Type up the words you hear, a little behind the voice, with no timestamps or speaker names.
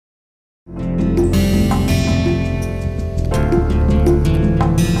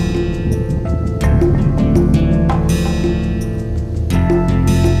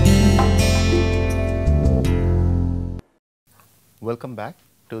welcome back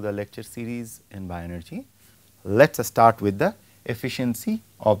to the lecture series in bioenergy. Let us start with the efficiency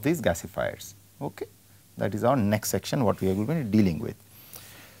of these gasifiers. Okay. That is our next section what we are going to be dealing with.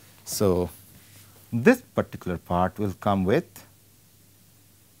 So, this particular part will come with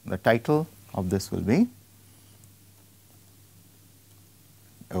the title of this will be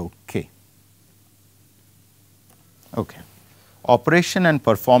operation and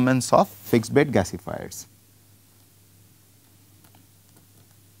performance of fixed bed gasifiers.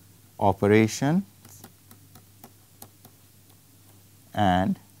 Operation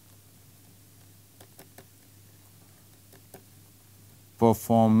and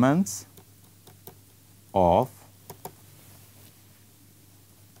performance of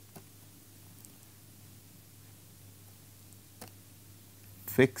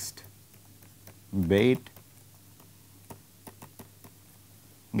fixed bed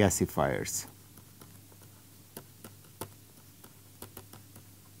gasifiers.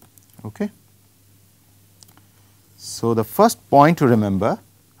 Okay. So, the first point to remember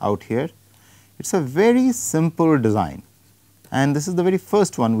out here, it is a very simple design, and this is the very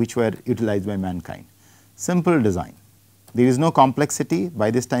first one which were utilized by mankind. Simple design, there is no complexity.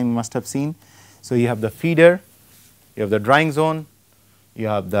 By this time you must have seen. So, you have the feeder, you have the drying zone, you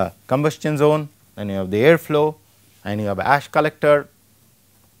have the combustion zone, then you have the airflow, and you have a ash collector,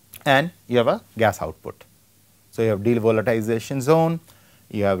 and you have a gas output. So, you have devolatilization zone,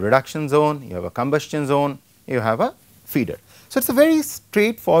 you have reduction zone, you have a combustion zone, you have a feeder. So, it is a very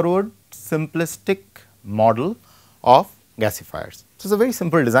straightforward simplistic model of gasifiers. So, it is a very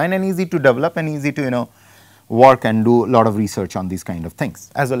simple design and easy to develop and easy to work and do a lot of research on these kind of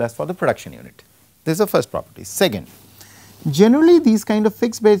things as well as for the production unit. This is the first property. Second, generally these kind of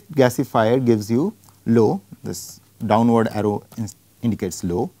fixed bed gasifier gives you low, this downward arrow indicates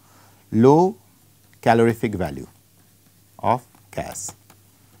low calorific value of gas,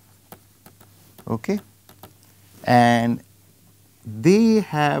 okay, and they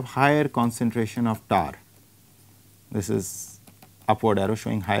have higher concentration of tar. This is upward arrow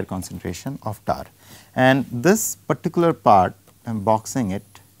showing higher concentration of tar, and this particular part I am boxing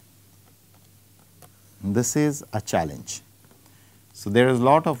it, this is a challenge. So, there is a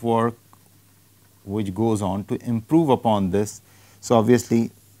lot of work which goes on to improve upon this. So,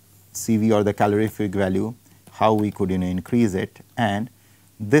 obviously, CV or the calorific value, how we could increase it, and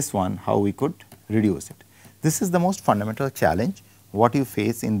this one how we could reduce it. This is the most fundamental challenge what you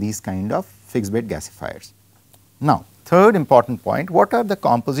face in these kind of fixed bed gasifiers. Now, third important point, what are the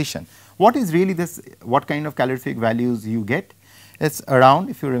composition? What is really this, what kind of calorific values you get? It is around,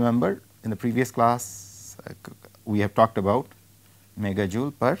 if you remember in the previous class we have talked about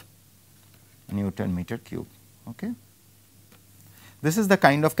megajoule per Newton meter cube. Okay. This is the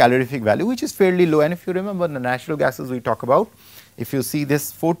kind of calorific value which is fairly low, and if you remember the natural gases we talk about, if you see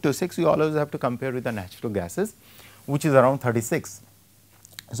this 4 to 6, you always have to compare with the natural gases which is around 36.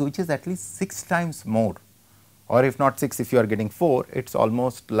 So, which is at least 6 times more, or if not 6, if you are getting 4, it is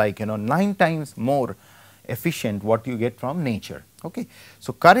almost like 9 times more efficient what you get from nature. Okay.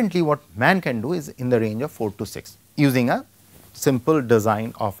 So, currently what man can do is in the range of 4 to 6 using a simple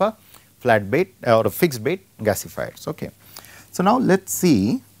design of a flat bed or a fixed bed gasifiers. Okay. So, now let us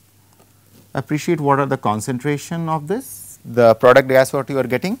see, appreciate what are the concentration of this, the product gas what you are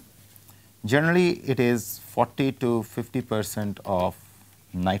getting. Generally it is 40 to 50% of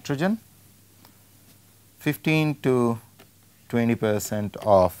nitrogen, 15 to 20%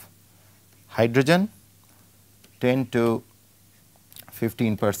 of hydrogen, 10 to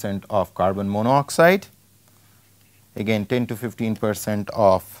 15% of carbon monoxide, again 10 to 15%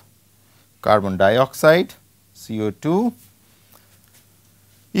 of carbon dioxide, CO2,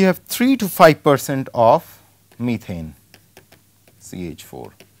 you have 3 to 5% of methane,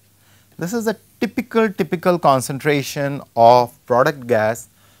 CH4. This is a typical concentration of product gas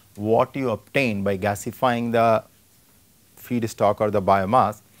what you obtain by gasifying the feedstock or the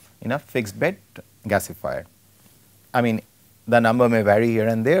biomass in a fixed bed gasifier. I mean, the number may vary here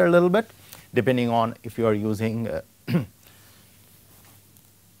and there a little bit depending on if you are using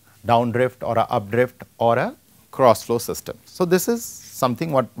downdrift or a updrift or a cross flow system. So, this is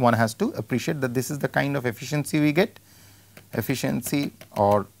something what one has to appreciate, that this is the kind of efficiency we get, efficiency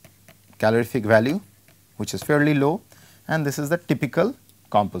or calorific value which is fairly low, and this is the typical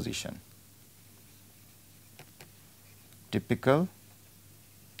composition. Typical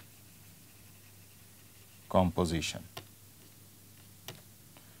composition.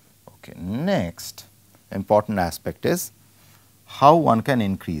 Okay. Next important aspect is how one can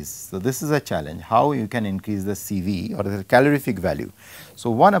increase. So, this is a challenge, how you can increase the CV or the calorific value. So,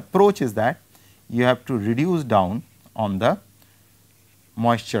 one approach is that you have to reduce down on the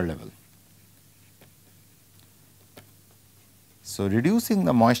moisture level. So, reducing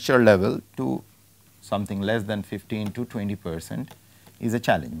the moisture level to something less than 15 to 20% is a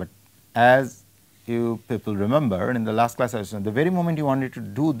challenge, but as you people remember in the last class I said the very moment you wanted to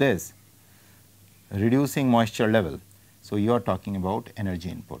do this reducing moisture level. So, you are talking about energy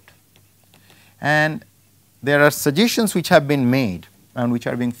input, and there are suggestions which have been made and which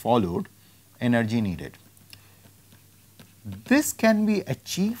are being followed. Energy needed. This can be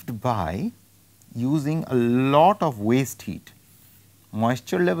achieved by using a lot of waste heat.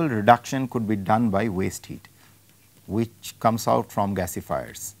 Moisture level reduction could be done by waste heat, which comes out from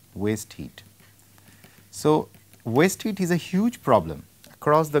gasifiers, waste heat. So, waste heat is a huge problem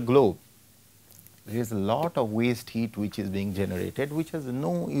across the globe. There is a lot of waste heat which is being generated, which has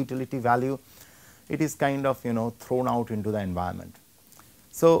no utility value. It is kind of thrown out into the environment.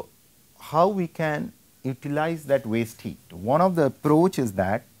 So, how we can utilize that waste heat? One of the approach is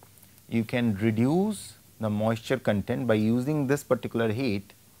that you can reduce the moisture content by using this particular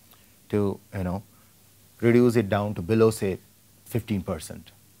heat to reduce it down to below say 15%.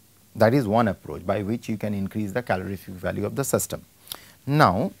 That is one approach by which you can increase the calorific value of the system.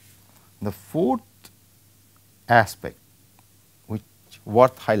 Now, the fourth aspect which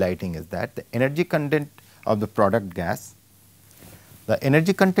worth highlighting is that the energy content of the product gas, the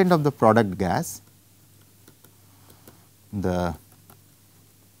energy content of the product gas, the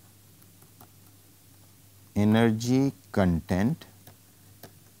energy content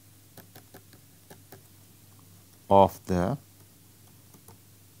of the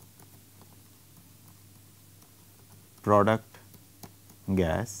product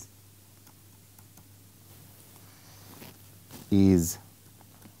gas is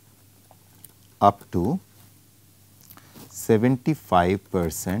up to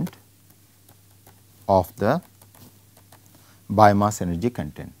 75% of the biomass energy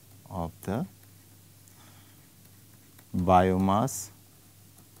content of the biomass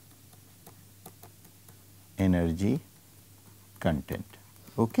energy content.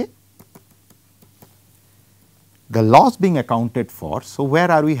 Okay. The loss being accounted for. So,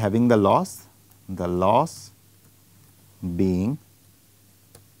 where are we having the loss? The loss being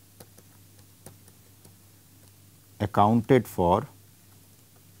accounted for,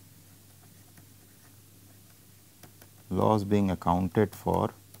 loss being accounted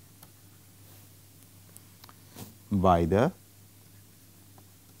for by the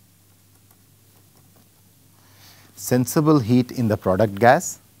sensible heat in the product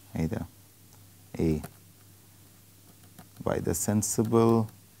gas, either A, by the sensible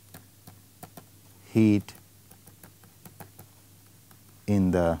heat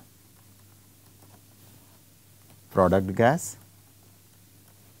in the product gas,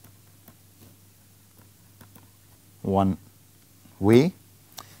 one way.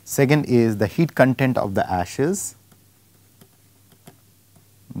 Second is the heat content of the ashes,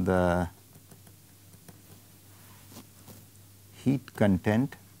 the heat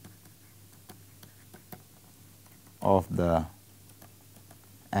content of the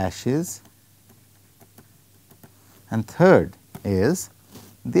ashes, and third is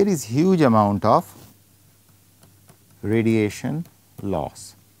there is huge amount of radiation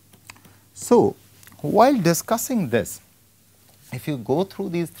loss. So, while discussing this, if you go through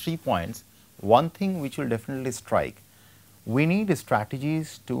these 3 points, one thing which will definitely strike, we need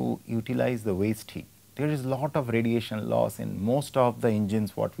strategies to utilize the waste heat. There is a lot of radiation loss in most of the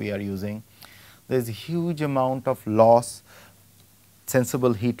engines what we are using. There is a huge amount of loss,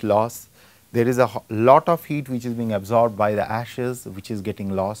 sensible heat loss. There is a lot of heat which is being absorbed by the ashes which is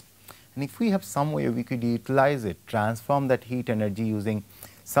getting lost. And if we have some way we could utilize it, transform that heat energy using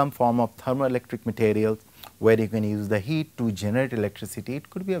some form of thermoelectric materials where you can use the heat to generate electricity, it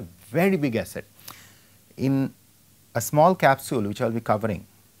could be a very big asset. In a small capsule which I will be covering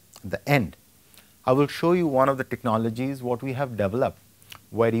at the end, I will show you one of the technologies what we have developed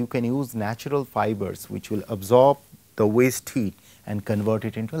where you can use natural fibers which will absorb the waste heat and convert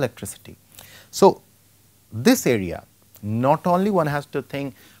it into electricity. So, this area not only one has to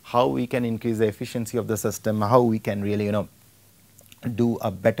think how we can increase the efficiency of the system, how we can really do a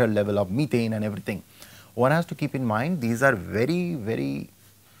better level of methane and everything. One has to keep in mind these are very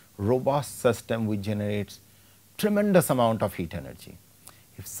robust system which generates tremendous amount of heat energy.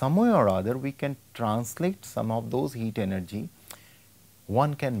 If some way or other we can translate some of those heat energy,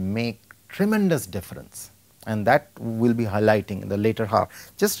 one can make tremendous difference, and that we will be highlighting in the later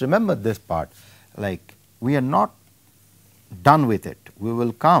half. Just remember this part, like we are not done with it. We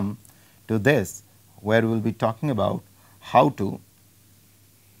will come to this where we will be talking about how to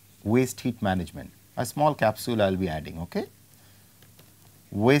waste heat management. A small capsule I will be adding. Okay.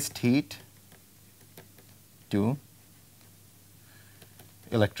 waste heat to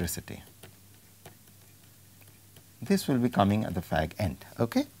electricity. This will be coming at the fag end.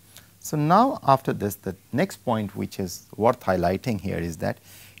 Okay. So, now after this, the next point which is worth highlighting here is that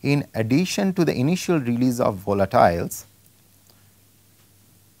in addition to the initial release of volatiles,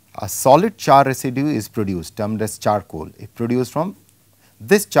 a solid char residue is produced termed as charcoal. If produced from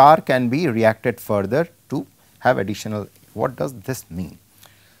this, char can be reacted further to have additional. What does this mean?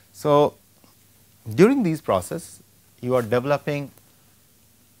 So, during these process you are developing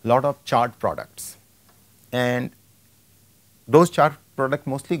lot of charred products, and those charred products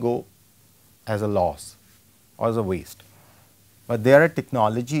mostly go as a loss or as a waste. But there are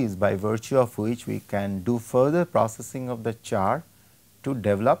technologies by virtue of which we can do further processing of the char to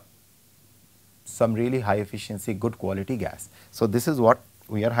develop some really high efficiency good quality gas. So, this is what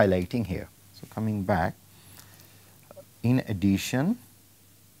we are highlighting here. So, coming back, in addition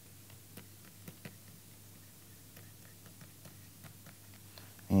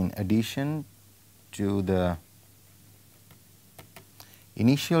to the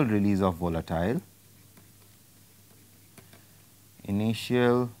initial release of volatile,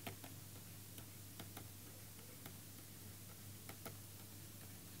 initial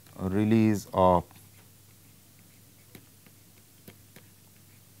release of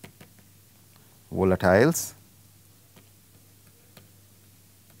volatiles,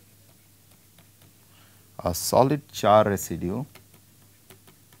 a solid char residue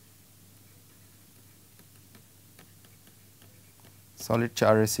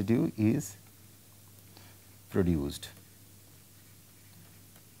is produced.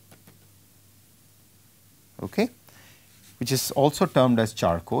 Okay, which is also termed as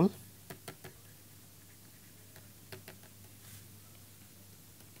charcoal.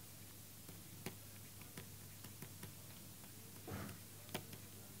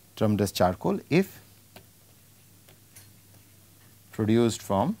 Termed as charcoal if produced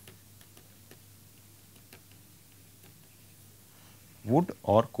from wood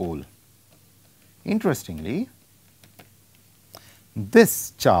or coal. Interestingly,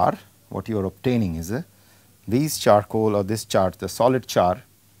 this char, what you are obtaining is these charcoal or this char, the solid char,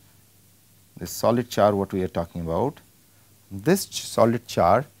 this solid char what we are talking about, this solid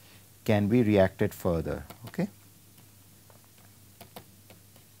char can be reacted further. Okay.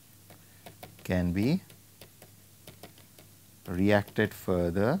 Can be reacted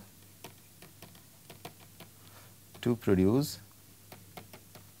further to produce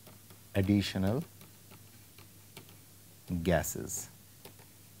additional gases.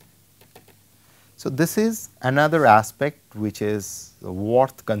 So, this is another aspect which is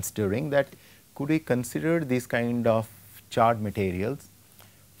worth considering, that could we consider these kind of charred materials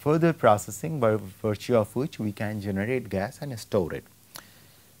further processing by virtue of which we can generate gas and store it.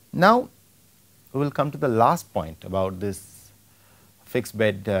 Now, we will come to the last point about this fixed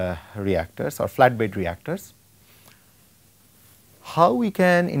bed reactors or flat bed reactors. How we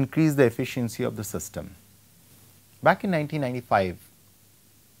can increase the efficiency of the system. Back in 1995,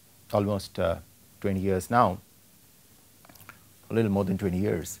 almost 20 years now, a little more than 20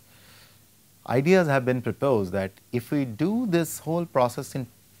 years, ideas have been proposed that if we do this whole process in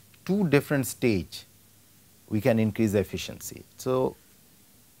two different stages, we can increase the efficiency. So,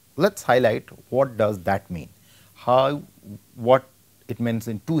 let us highlight what does that mean, what it means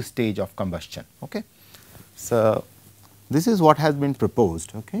in two stage of combustion. Okay. So, this is what has been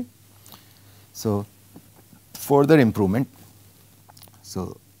proposed. Okay. So, further improvement.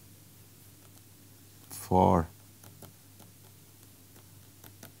 So, for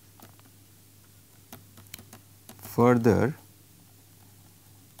further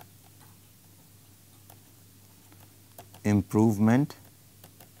improvement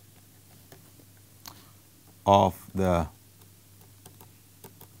of the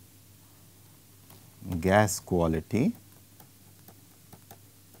gas quality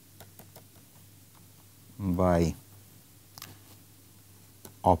by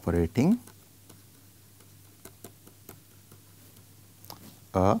operating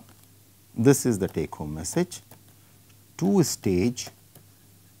this is the take home message, two-stage,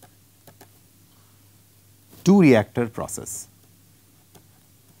 two-reactor process.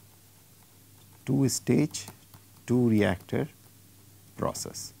 Two-stage, two-reactor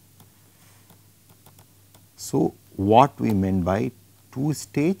process. So, what we meant by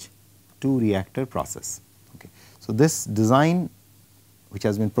two-stage, two-reactor process. Okay. So, this design which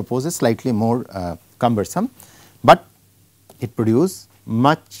has been proposed is slightly more cumbersome, but it produces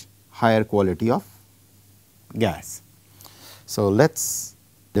much higher quality of gas. So, let us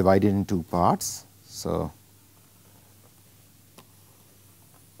divide it into parts. So,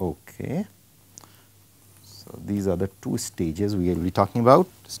 Okay. So, these are the two stages we will be talking about,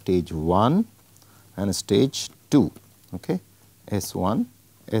 stage 1 and stage 2, okay, S1,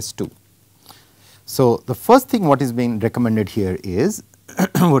 S2. So, the first thing what is being recommended here is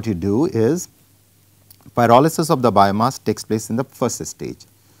what you do is pyrolysis of the biomass takes place in the first stage.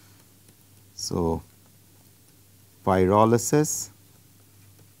 So, pyrolysis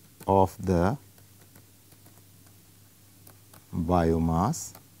of the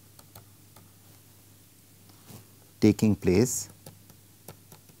biomass taking place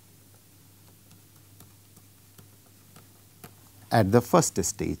at the first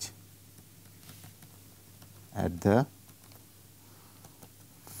stage, at the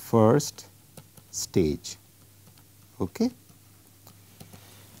first stage, okay,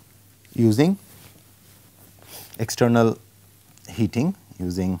 using external heating,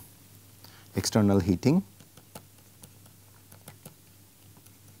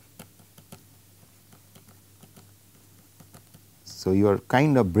 So, you are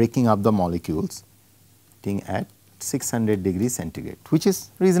kind of breaking up the molecules at 600 degrees centigrade, which is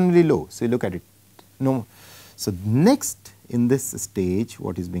reasonably low. So, you look at it. No. So, next in this stage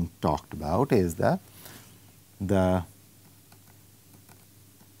what is being talked about is I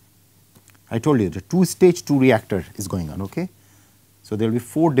told you the two-stage 2 reactor is going on. Okay. So, there will be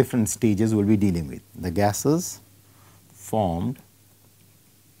 4 different stages we will be dealing with. The gases formed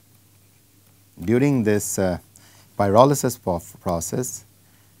during this pyrolysis process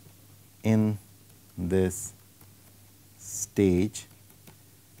in this stage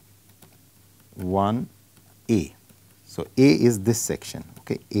 1A. So, A is this section,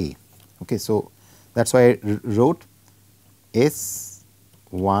 okay, A. Okay, so, that is why I wrote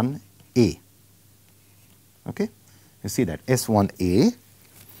S1A. Okay. You see that S1A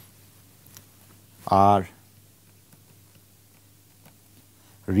are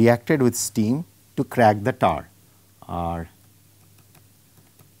reacted with steam to crack the tar, are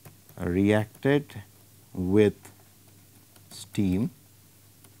reacted with steam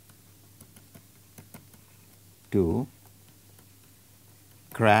to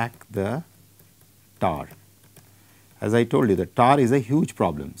crack the tar. As I told you, the tar is a huge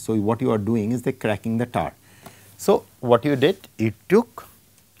problem. So, what you are doing is the cracking the tar. So, what you did, you took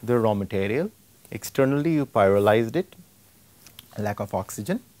the raw material, externally you pyrolyzed it, lack of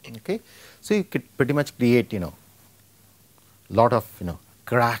oxygen. Okay. So, you could pretty much create lot of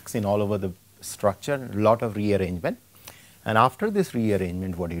cracks in all over the structure, lot of rearrangement. And after this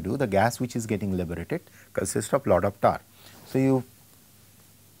rearrangement, what you do, the gas which is getting liberated consists of lot of tar. So, you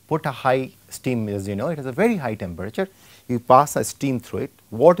put a high steam, as you know, it has a very high temperature, you pass a steam through it.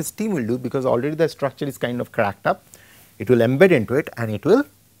 What steam will do, because already the structure is kind of cracked up, it will embed into it and it will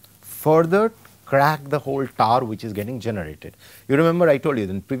further crack the whole tar which is getting generated. You remember I told you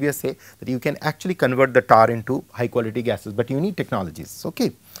in previous say that you can actually convert the tar into high quality gases, but you need technologies.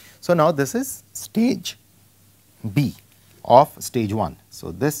 Okay. So, now this is stage B of stage 1.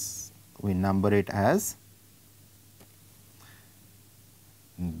 So, this we number it as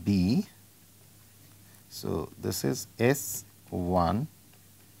B. So, this is S1B.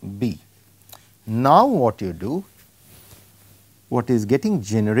 Now, what you do, what is getting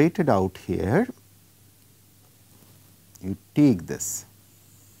generated out here, you take this.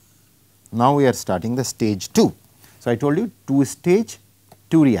 Now, we are starting the stage 2. So, I told you 2-stage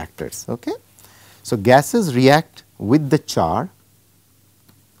 2 reactors. Okay. So, gases react with the char,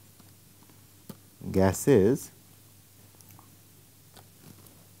 gases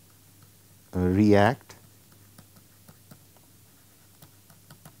react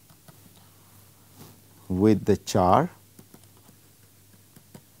with the char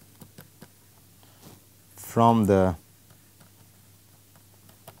from the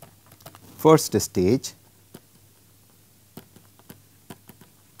first stage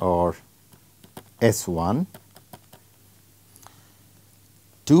or S1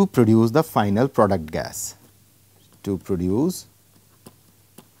 to produce the final product gas, to produce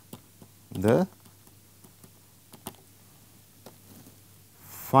the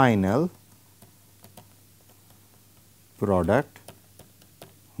final product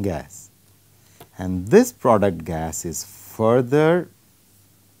gas. And this product gas is further,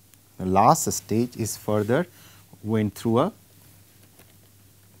 the last stage is further went through a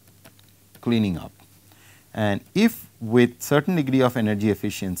cleaning up. And if with certain degree of energy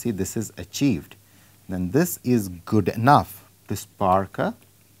efficiency this is achieved, then this is good enough to spark a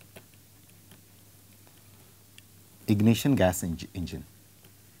ignition gas engine.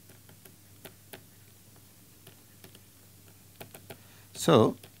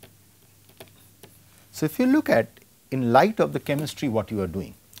 So, if you look at in light of the chemistry what you are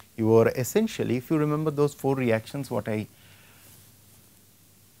doing. You are essentially, if you remember those 4 reactions what I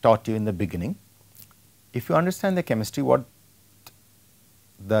taught you in the beginning, if you understand the chemistry, what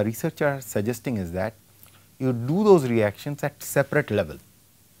the researcher are suggesting is that you do those reactions at separate level.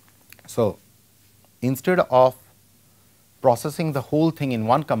 So, instead of processing the whole thing in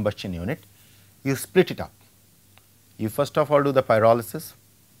one combustion unit, you split it up. You first of all do the pyrolysis,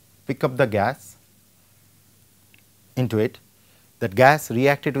 pick up the gas into it, that gas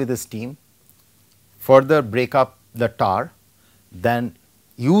reacted with the steam, further break up the tar, then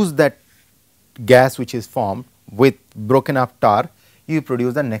use that gas which is formed with broken up tar, you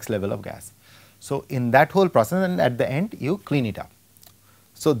produce the next level of gas. So, in that whole process, and at the end you clean it up.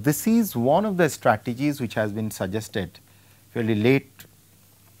 So, this is one of the strategies which has been suggested fairly late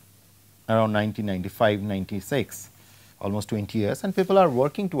around 1995, 96, almost 20 years, and people are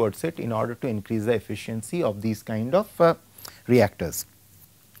working towards it in order to increase the efficiency of these kind of reactors.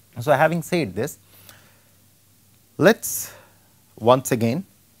 So, having said this, let us once again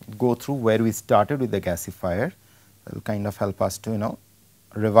go through where we started with the gasifier. That will kind of help us to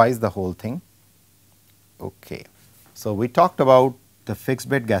revise the whole thing. Okay. So, we talked about the fixed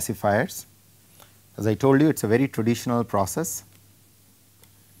bed gasifiers. As I told you, it is a very traditional process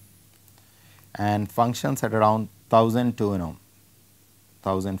and functions at around 1000 to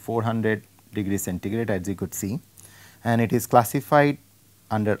 1400 degrees centigrade, as you could see, and it is classified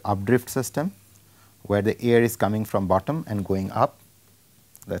under updrift system, where the air is coming from bottom and going up.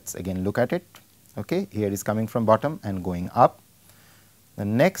 Let us again look at it. Okay, air is coming from bottom and going up. The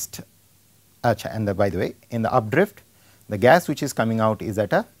next, and by the way, in the updrift, the gas which is coming out is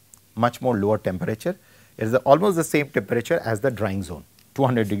at a much more lower temperature. It is almost the same temperature as the drying zone,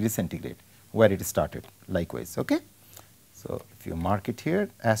 200 degrees centigrade, where it started likewise. Okay. So, if you mark it here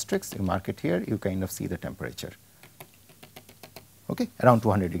asterisk, you mark it here, you kind of see the temperature, okay, around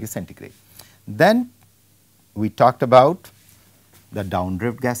 200 degrees centigrade. Then we talked about the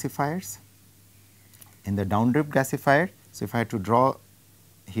downdrift gasifiers. In the downdrift gasifier, so if I had to draw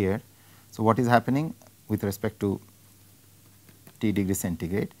here, so what is happening with respect to T degree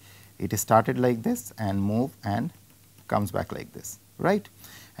centigrade, it is started like this and move and comes back like this, right.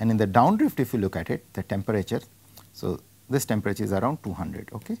 And in the downdrift, if you look at it, the temperature, so this temperature is around 200,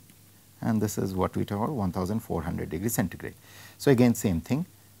 okay, and this is what we talk about 1400 degrees centigrade. So, again same thing,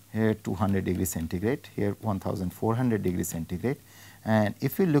 here 200 degrees centigrade, here 1400 degrees centigrade, and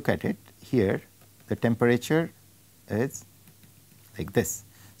if you look at it here, the temperature is like this.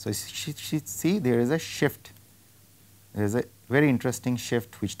 So, see there is a shift, there is a very interesting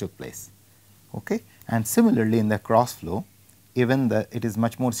shift which took place, okay. And similarly in the cross flow, even it is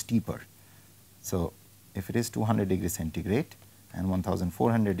much more steeper. So, if it is 200 degrees centigrade and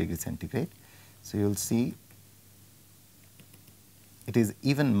 1400 degrees centigrade, so you will see it is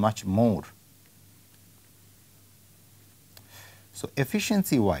even much more. So,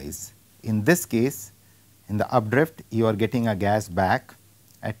 efficiency wise, in this case, in the updrift, you are getting a gas back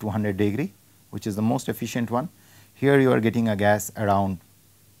at 200 degree, which is the most efficient one. Here you are getting a gas around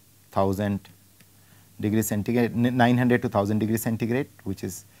 1000 degrees centigrade, 900 to 1000 degrees centigrade, which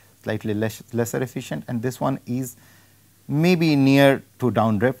is slightly lesser efficient, and this one is maybe near to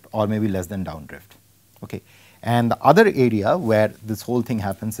downdrift or maybe less than downdrift. Okay. And the other area where this whole thing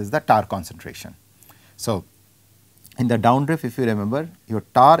happens is the tar concentration. So, in the downdrift, if you remember, your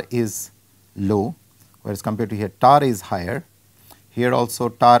tar is low, whereas compared to here tar is higher, here also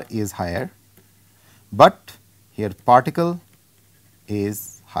tar is higher, but here particle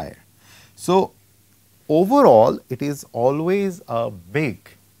is higher. So, overall it is always a big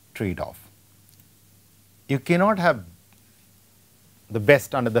trade off. You cannot have the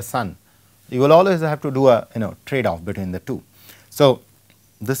best under the sun, you will always have to do a trade off between the two. So,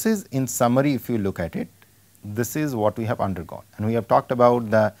 this is in summary, if you look at it, this is what we have undergone, and we have talked about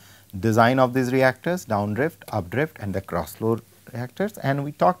the design of these reactors, downdrift, updrift and the cross flow reactors, and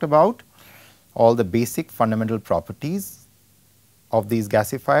we talked about all the basic fundamental properties of these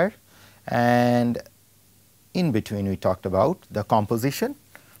gasifier, and in between we talked about the composition,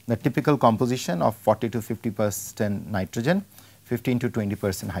 the typical composition of 40 to 50% nitrogen, 15 to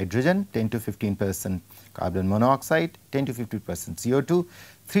 20% hydrogen, 10 to 15% carbon monoxide, 10 to 50% CO2,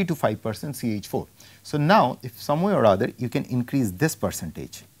 3 to 5% CH4. So, now if some way or other you can increase this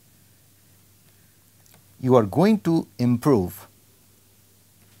percentage, you are going to improve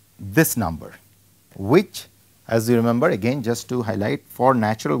this number, which, as you remember, again just to highlight, for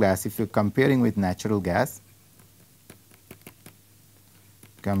natural gas, if you are comparing with natural gas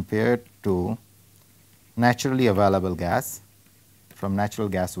compared to naturally available gas from natural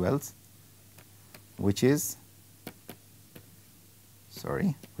gas wells, which is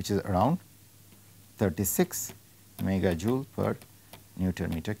which is around 36 megajoule per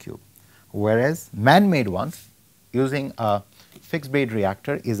Newton meter cube, whereas man-made ones using a fixed bed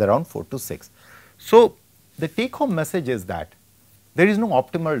reactor is around 4 to 6. So, the take home message is that there is no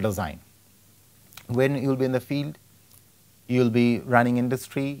optimal design. When you will be in the field, you will be running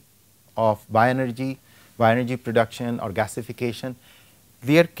industry of bioenergy production or gasification,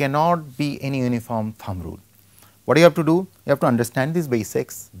 there cannot be any uniform thumb rule. What you have to do? You have to understand these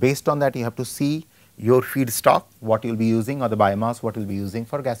basics. Based on that, you have to see your feedstock, what you will be using, or the biomass, what you will be using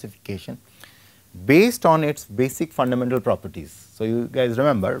for gasification, based on its basic fundamental properties. So, you guys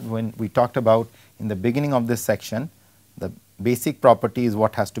remember when we talked about in the beginning of this section, the basic property is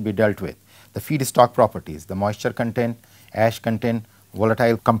what has to be dealt with. The feedstock properties, the moisture content, ash content,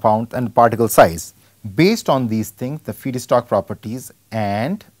 volatile compound and particle size. Based on these things, the feedstock properties,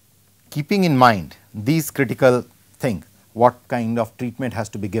 and keeping in mind these critical things, what kind of treatment has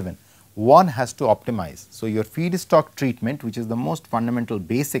to be given, one has to optimize. So, your feedstock treatment, which is the most fundamental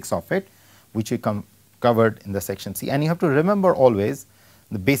basics of it, which we covered in the section C, and you have to remember always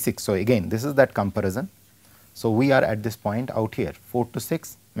the basics. So, again this is that comparison. So, we are at this point out here 4 to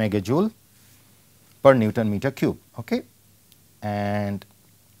 6 megajoule per Newton meter cube, okay? And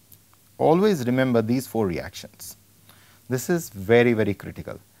always remember these 4 reactions. This is very, very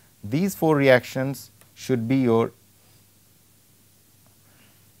critical. These 4 reactions should be your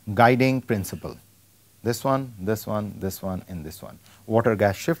guiding principle. This one, this one, this one and this one. Water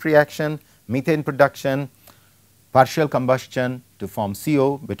gas shift reaction, methane production, partial combustion to form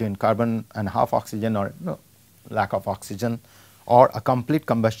CO between carbon and half oxygen or lack of oxygen, or a complete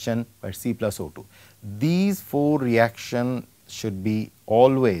combustion by C plus O2. These 4 reactions should be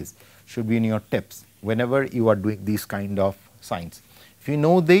always in your tips whenever you are doing these kind of science. If you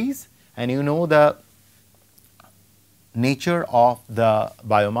know these and you know the nature of the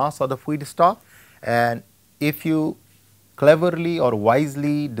biomass or the feedstock, and if you cleverly or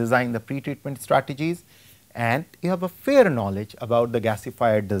wisely design the pre-treatment strategies and you have a fair knowledge about the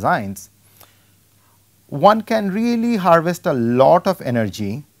gasifier designs, one can really harvest a lot of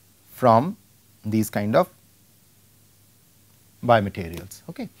energy from these kind of biomaterials.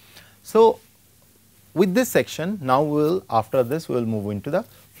 Okay. So, with this section, now we will, after this we will move into the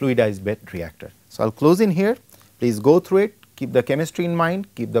fluidized bed reactor. So, I will close in here. Please go through it, keep the chemistry in mind,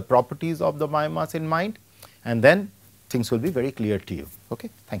 keep the properties of the biomass in mind, and then things will be very clear to you.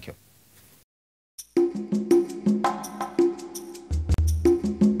 Okay. Thank you.